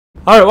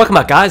Alright, welcome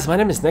back guys, my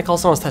name is Nick,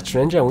 also known as Touch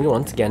Ninja, and we are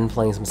once again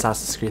playing some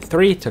Assassin's Creed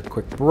 3, took a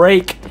quick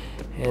break,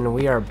 and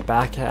we are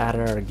back at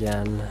it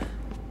again.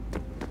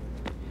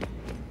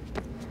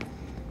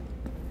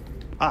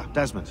 Ah,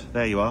 Desmond,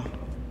 there you are.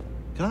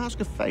 Can I ask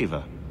a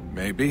favour?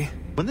 Maybe.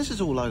 When this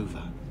is all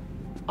over,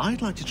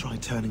 I'd like to try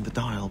turning the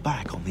dial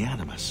back on the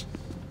Animus.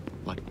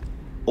 Like,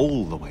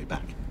 all the way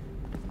back.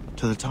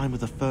 To the time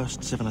of the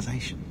first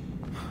civilization.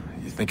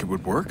 You think it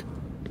would work?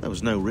 There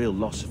was no real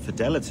loss of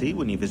fidelity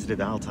when you visited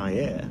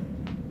Altair.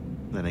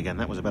 Then again,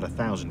 that was about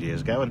 1,000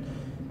 years ago, and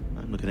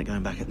I'm looking at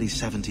going back at least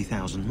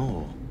 70,000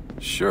 more.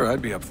 Sure,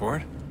 I'd be up for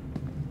it.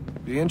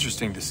 Be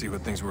interesting to see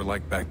what things were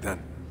like back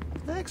then.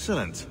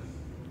 Excellent.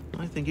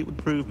 I think it would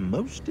prove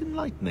most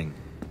enlightening.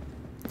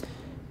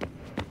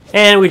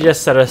 And we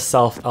just set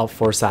ourselves up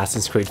for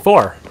Assassin's Creed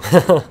 4.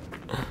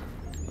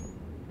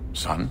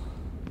 Son,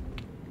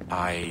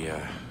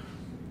 I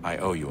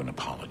owe you an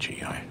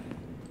apology.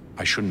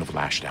 I shouldn't have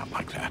lashed out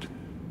like that.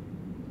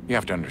 You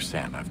have to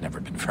understand, I've never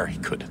been very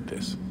good at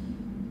this.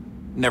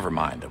 Never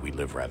mind that we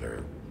live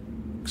rather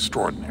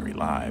extraordinary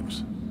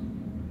lives.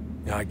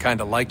 Yeah, I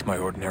kinda liked my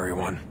ordinary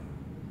one.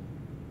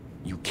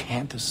 You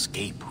can't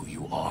escape who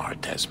you are,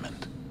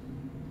 Desmond.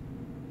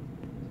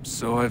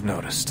 So I've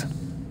noticed.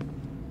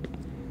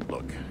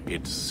 Look,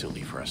 it's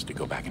silly for us to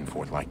go back and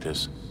forth like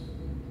this.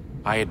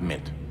 I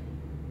admit,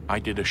 I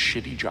did a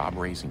shitty job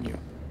raising you.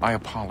 I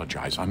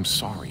apologize, I'm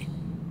sorry.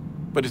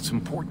 But it's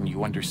important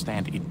you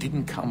understand it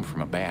didn't come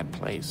from a bad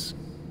place.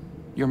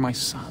 You're my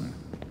son.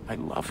 I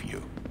love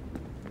you.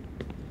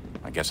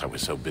 I guess I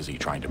was so busy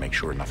trying to make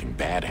sure nothing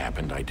bad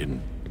happened, I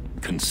didn't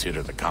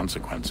consider the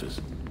consequences.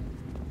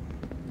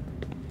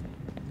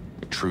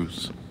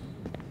 Truce.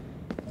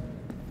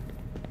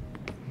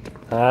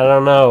 I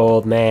don't know,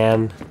 old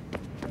man.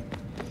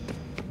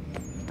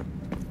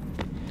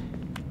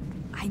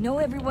 I know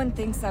everyone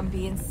thinks I'm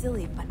being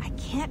silly, but I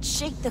can't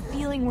shake the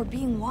feeling we're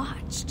being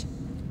watched.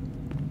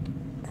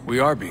 We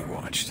are being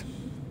watched.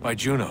 By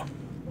Juno.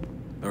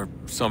 Or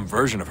some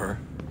version of her.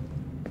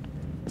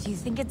 Do you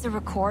think it's a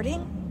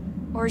recording?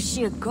 Or is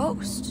she a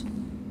ghost?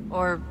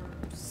 Or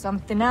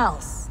something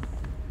else?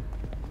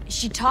 Is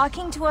she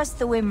talking to us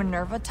the way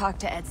Minerva talked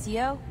to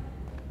Ezio?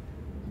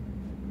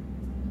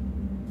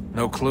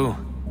 No clue.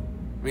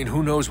 I mean,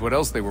 who knows what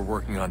else they were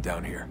working on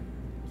down here?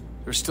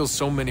 There's still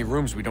so many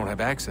rooms we don't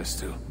have access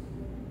to.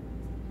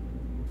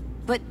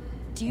 But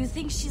do you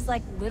think she's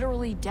like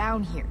literally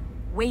down here,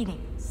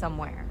 waiting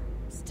somewhere,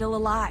 still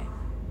alive?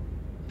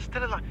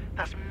 Still alive?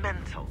 That's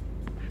mental.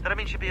 That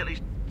means she'd be at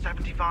least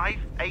 75,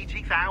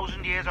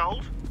 80,000 years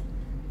old?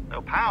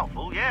 Oh,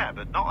 powerful, yeah,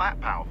 but not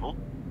that powerful.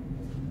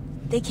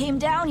 They came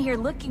down here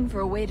looking for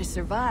a way to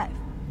survive.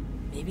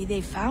 Maybe they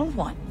found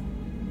one.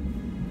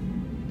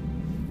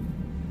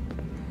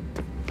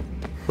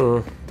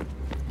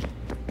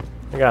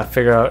 I gotta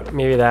figure out,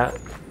 maybe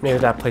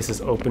that place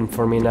is open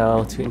for me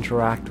now to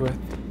interact with.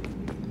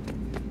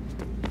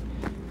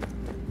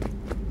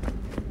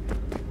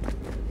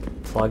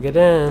 Plug it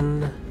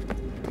in.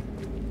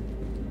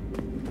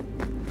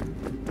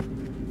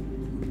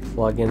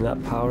 Plug in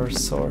that power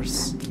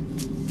source.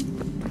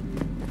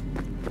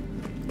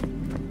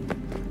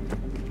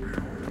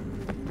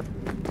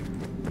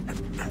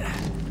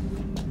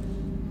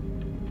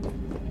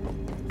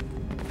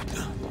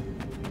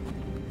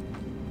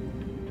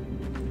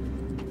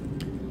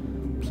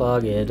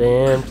 Plug it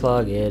in,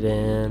 plug it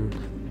in.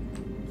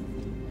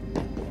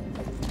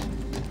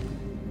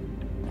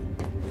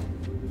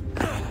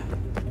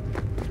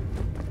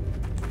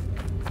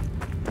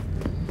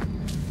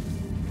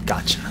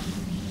 Gotcha.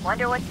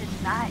 Wonder what's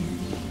inside.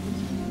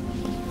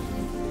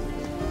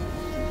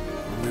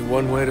 Only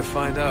one way to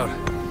find out.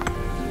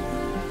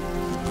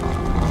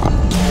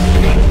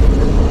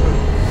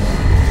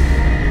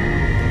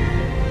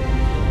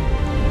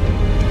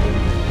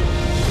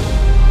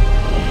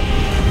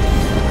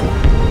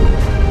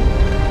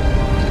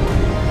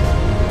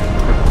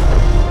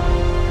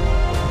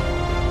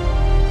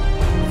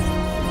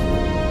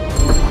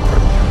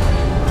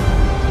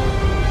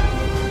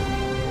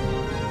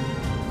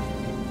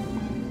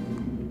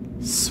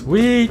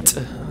 Sweet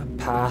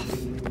path.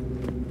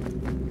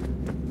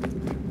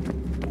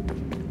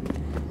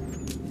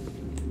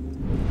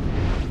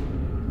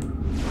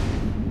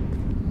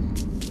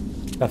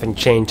 Nothing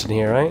changed in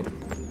here, right?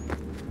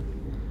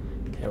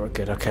 Yeah, we're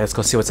good. Okay, let's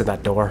go see what's in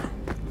that door.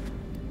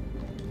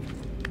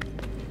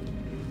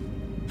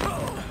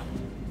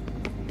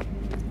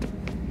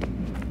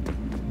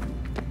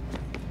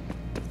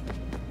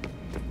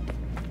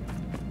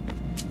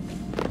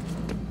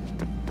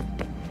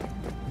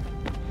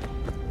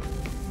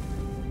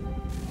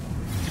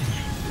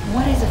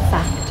 What is a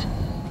fact?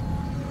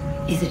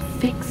 Is it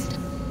fixed?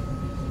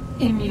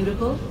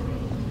 Immutable?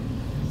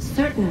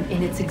 Certain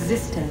in its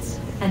existence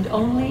and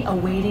only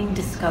awaiting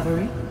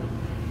discovery?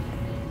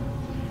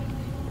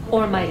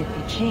 Or might it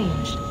be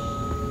changed?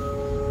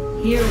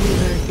 Here we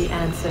learned the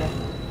answer,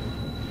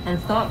 and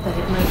thought that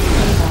it might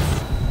save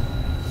us.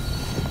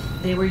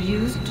 They were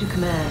used to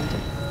command,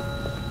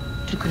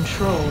 to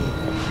control,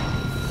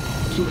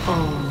 to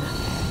own.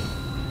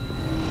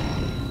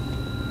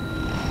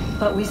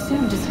 But we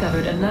soon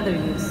discovered another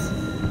use.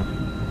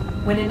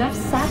 When enough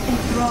sat in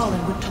thrall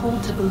and were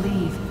told to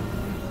believe,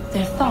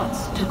 their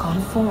thoughts took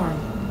on form.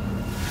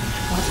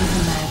 What was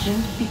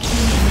imagined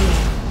became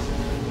real.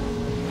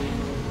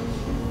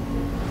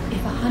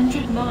 If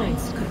 100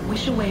 minds could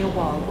wish away a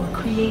wall or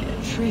create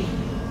a tree,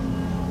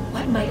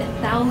 what might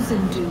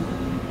 1,000 do?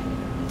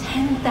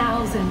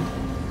 10,000?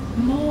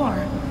 More?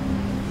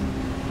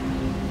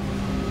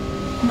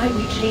 Might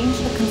we change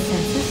the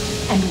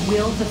consensus and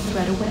will the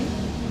threat away?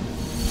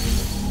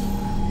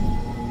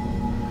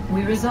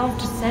 We resolved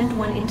to send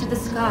one into the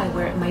sky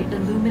where it might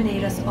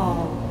illuminate us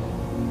all.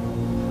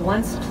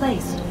 Once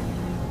placed,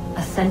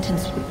 a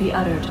sentence would be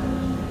uttered.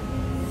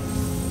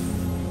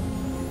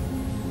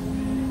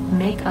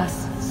 Make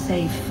us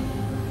safe.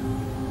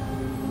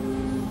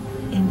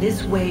 In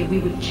this way, we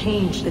would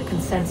change the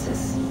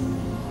consensus.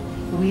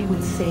 We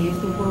would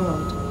save the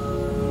world.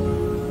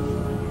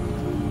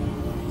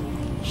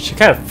 She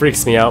kind of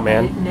freaks me out,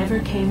 man. And it never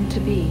came to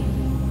be.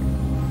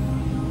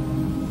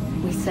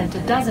 We sent a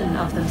dozen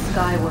of them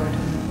skyward,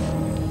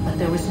 but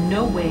there was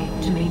no way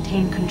to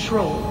maintain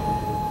control,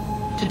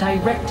 to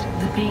direct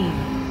the beam,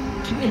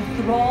 to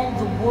enthrall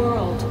the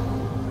world,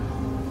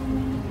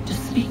 to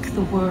speak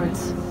the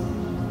words.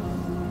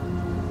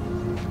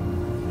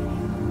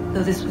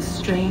 Though this was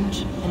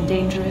strange and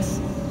dangerous,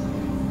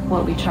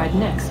 what we tried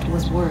next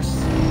was worse.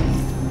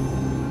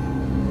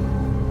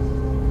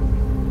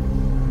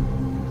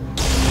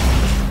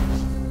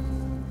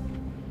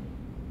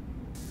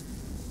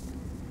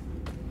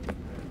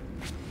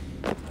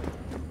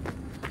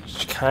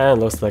 She kind of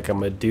looks like a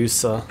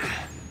Medusa.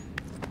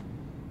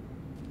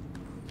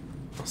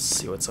 Let's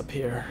see what's up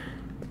here.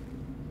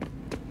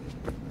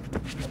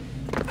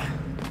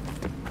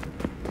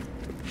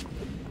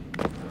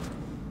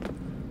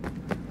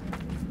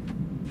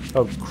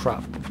 Oh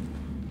crap.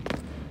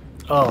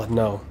 Oh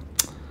no.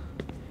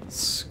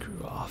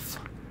 Screw off.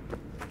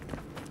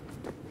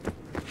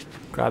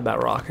 Grab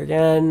that rock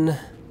again.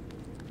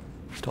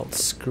 Don't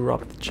screw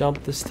up the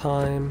jump this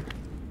time.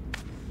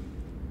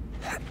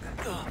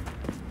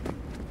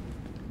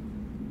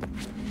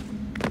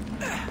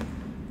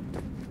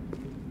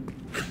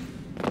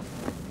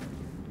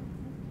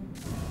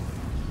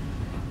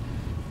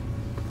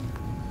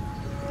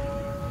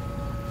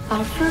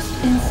 Our first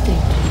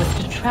instinct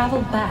was to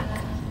travel back,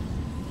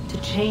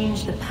 to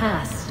change the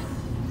past.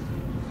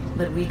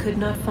 But we could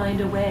not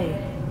find a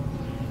way.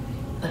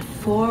 But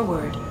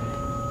forward,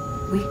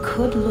 we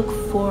could look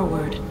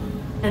forward.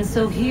 And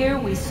so here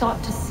we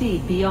sought to see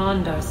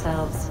beyond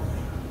ourselves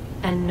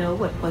and know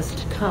what was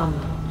to come.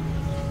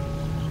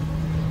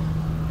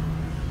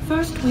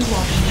 First we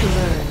watched to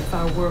learn if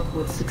our work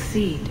would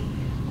succeed.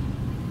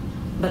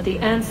 But the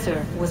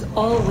answer was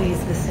always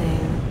the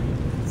same.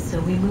 So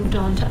we moved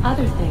on to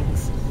other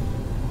things.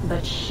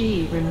 But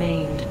she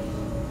remained.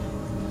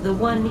 The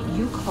one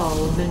you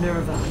call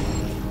Minerva.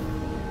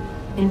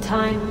 In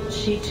time,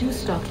 she too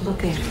stopped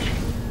looking.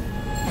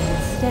 And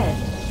instead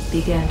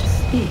began to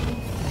speak.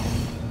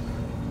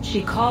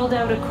 She called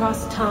out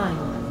across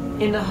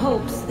time in the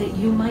hopes that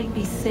you might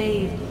be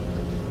saved.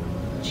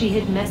 She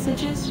hid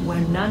messages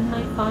where none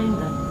might find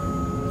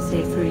them,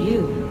 save for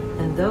you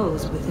and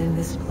those within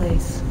this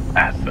place.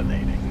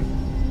 Fascinating.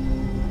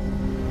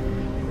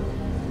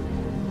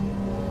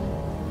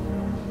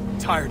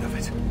 Tired of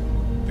it.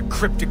 The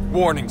cryptic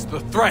warnings, the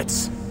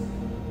threats.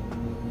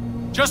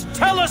 Just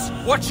tell us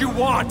what you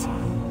want!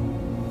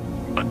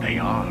 But they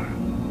are.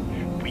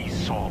 We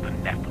saw the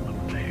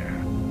Nephilim there.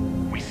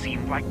 We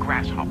seemed like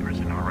grasshoppers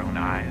in our own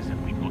eyes,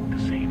 and we looked the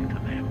same to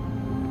them.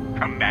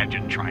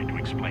 Imagine trying to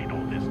explain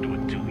all this to a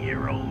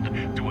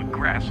 2-year-old, to a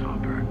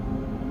grasshopper.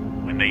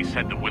 When they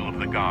said the will of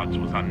the gods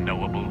was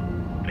unknowable,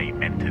 they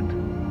meant it.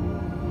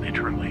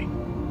 Literally.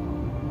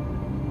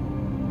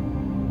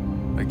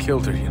 I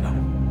killed her, you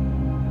know.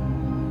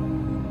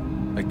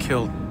 I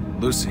killed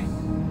Lucy.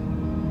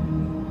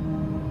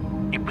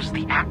 It was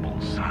the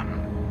apple, son.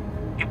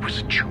 It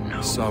was Juno.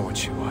 I saw what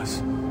she was.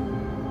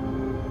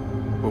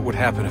 What would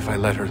happen if I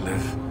let her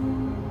live?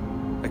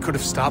 I could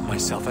have stopped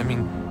myself. I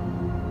mean,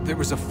 there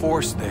was a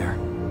force there.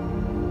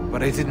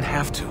 But I didn't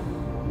have to.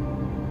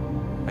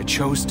 I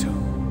chose to.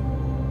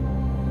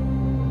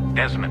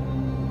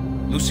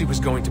 Desmond. Lucy was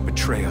going to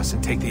betray us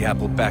and take the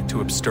apple back to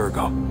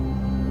Abstergo.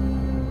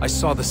 I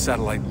saw the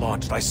satellite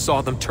launched. I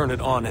saw them turn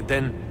it on, and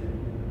then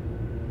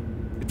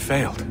it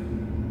failed.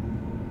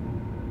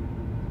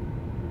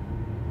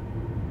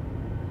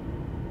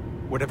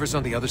 Whatever's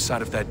on the other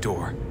side of that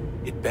door,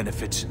 it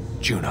benefits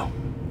Juno.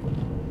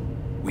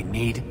 We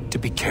need to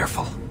be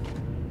careful.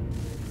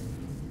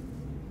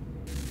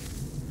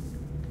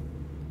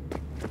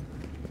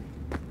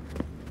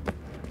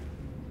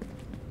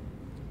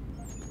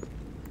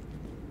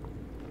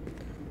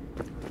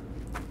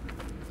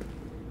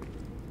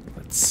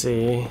 Let's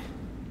see.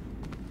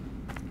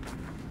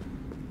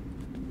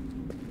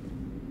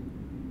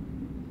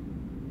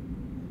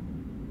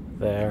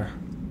 There.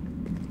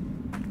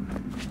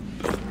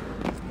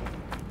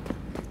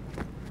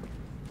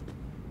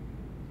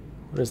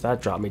 What does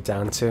that drop me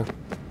down to?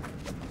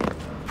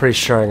 pretty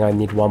sure I'm gonna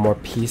need one more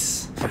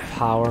piece of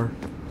power.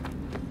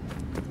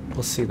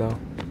 We'll see though.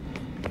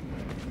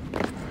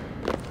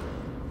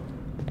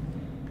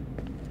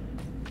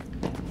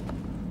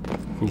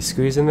 Can you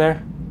squeeze in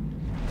there?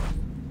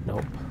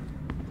 Nope.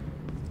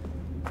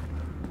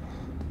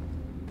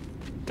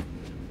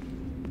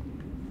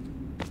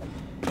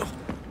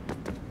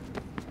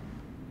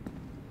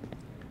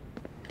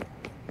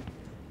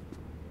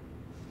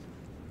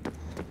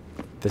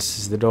 This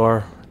is the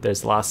door.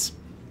 There's the last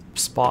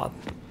spot.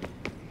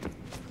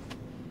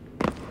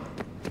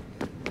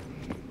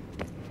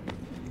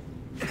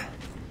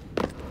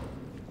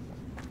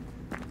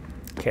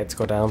 Okay, let's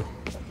go down.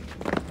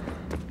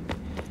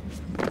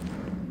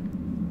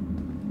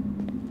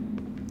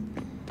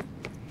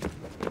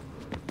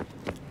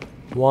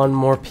 One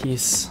more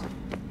piece.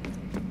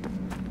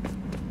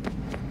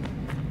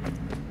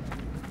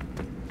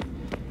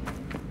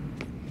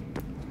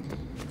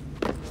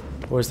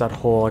 Where's that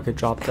hole I could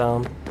drop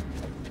down?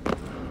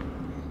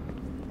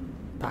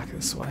 Back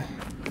this way.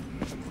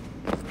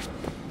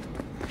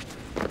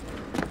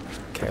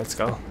 Okay, let's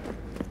go.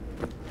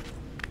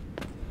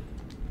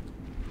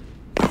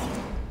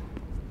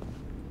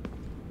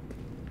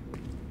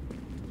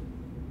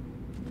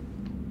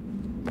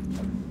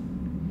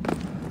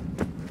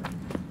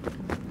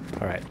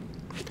 Alright.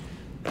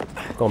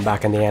 Going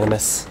back in the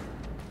Animus.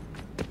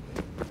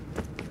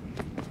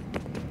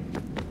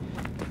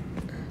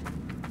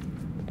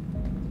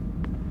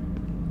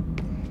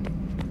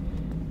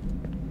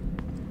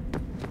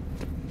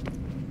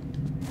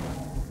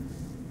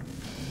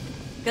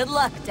 Good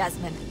luck,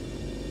 Desmond.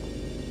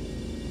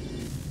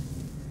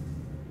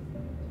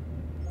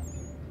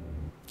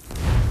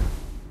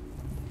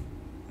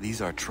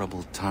 These are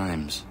troubled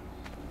times.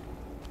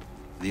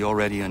 The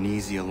already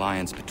uneasy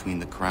alliance between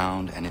the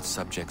Crown and its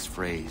subjects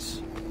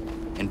frays.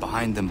 And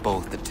behind them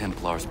both the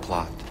Templars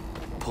plot,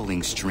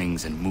 pulling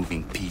strings and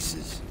moving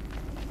pieces.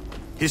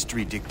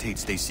 History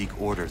dictates they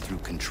seek order through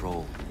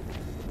control.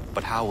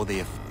 But how will they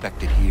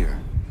affect it here?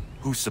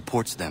 Who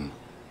supports them?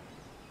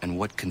 And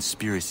what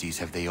conspiracies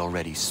have they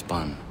already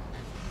spun?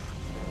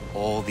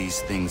 All these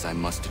things I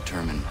must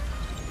determine.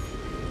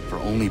 For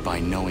only by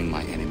knowing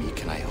my enemy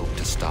can I hope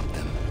to stop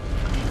them.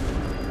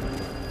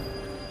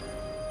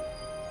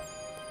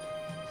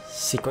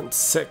 Sequence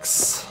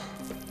 6.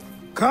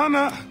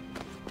 Kana!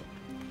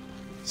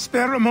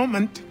 Spare a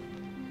moment.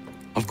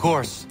 Of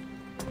course.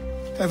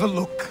 Have a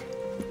look.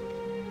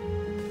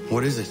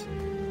 What is it?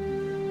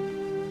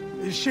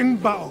 The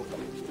Xingbao,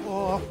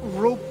 or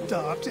rope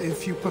dart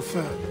if you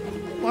prefer.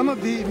 One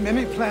of the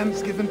many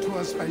plans given to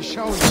us by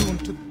Xiao Yun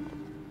to...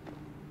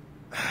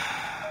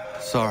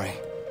 Sorry.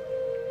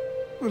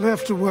 We'll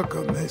have to work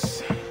on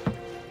this.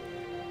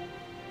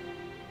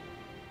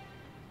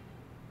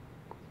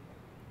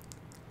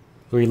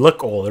 We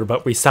look older,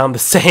 but we sound the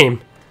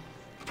same.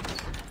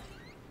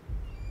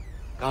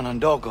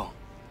 Ganondogo,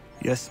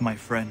 Yes, my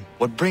friend.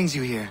 what brings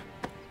you here?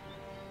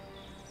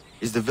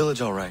 Is the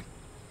village all right?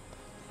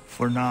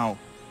 For now,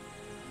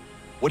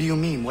 What do you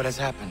mean? What has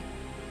happened?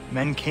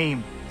 men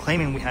came,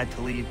 claiming we had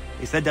to leave.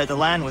 They said that the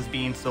land was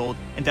being sold,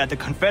 and that the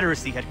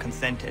Confederacy had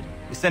consented.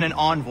 We sent an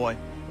envoy,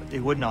 but they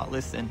would not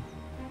listen.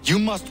 You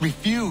must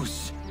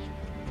refuse!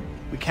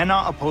 We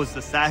cannot oppose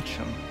the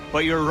Sachem,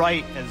 but you're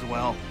right as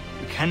well.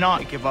 We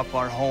cannot give up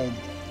our home.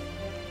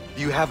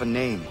 Do you have a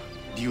name?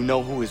 Do you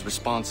know who is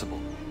responsible?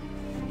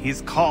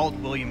 He's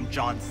called William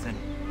Johnson.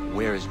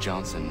 Where is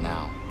Johnson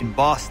now? In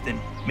Boston,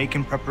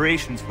 making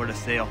preparations for the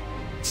sale.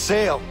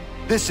 Sale!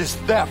 This is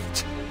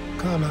theft!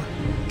 Kana,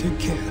 take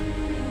care.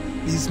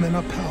 These men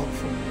are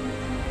powerful.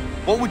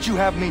 What would you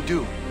have me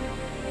do?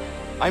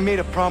 I made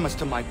a promise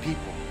to my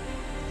people.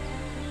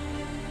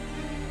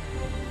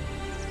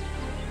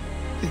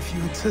 If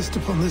you insist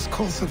upon this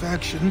course of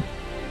action,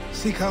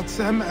 seek out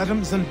Sam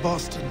Adams in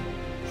Boston.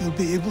 He'll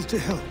be able to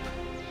help.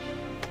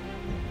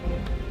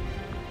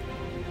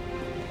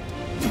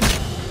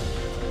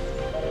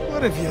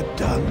 What have you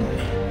done?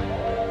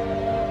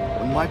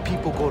 When my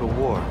people go to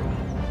war,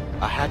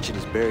 a hatchet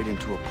is buried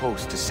into a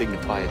post to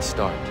signify its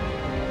start.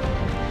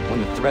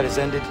 When the threat is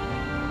ended,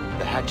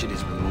 the hatchet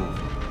is removed.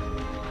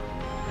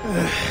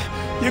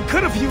 You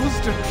could have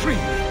used a tree.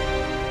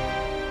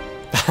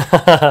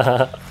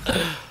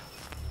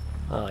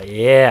 Oh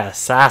yeah,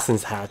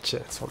 Assassin's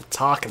Hatchet. That's what I'm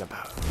talking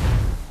about.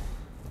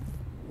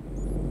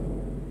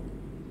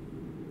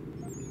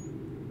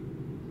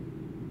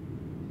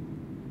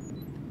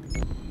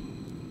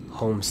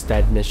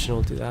 Homestead mission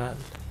will do that.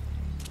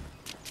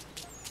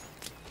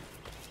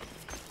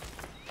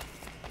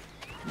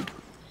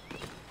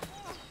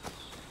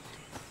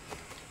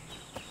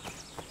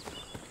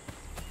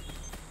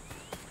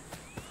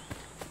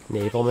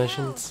 Naval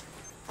missions.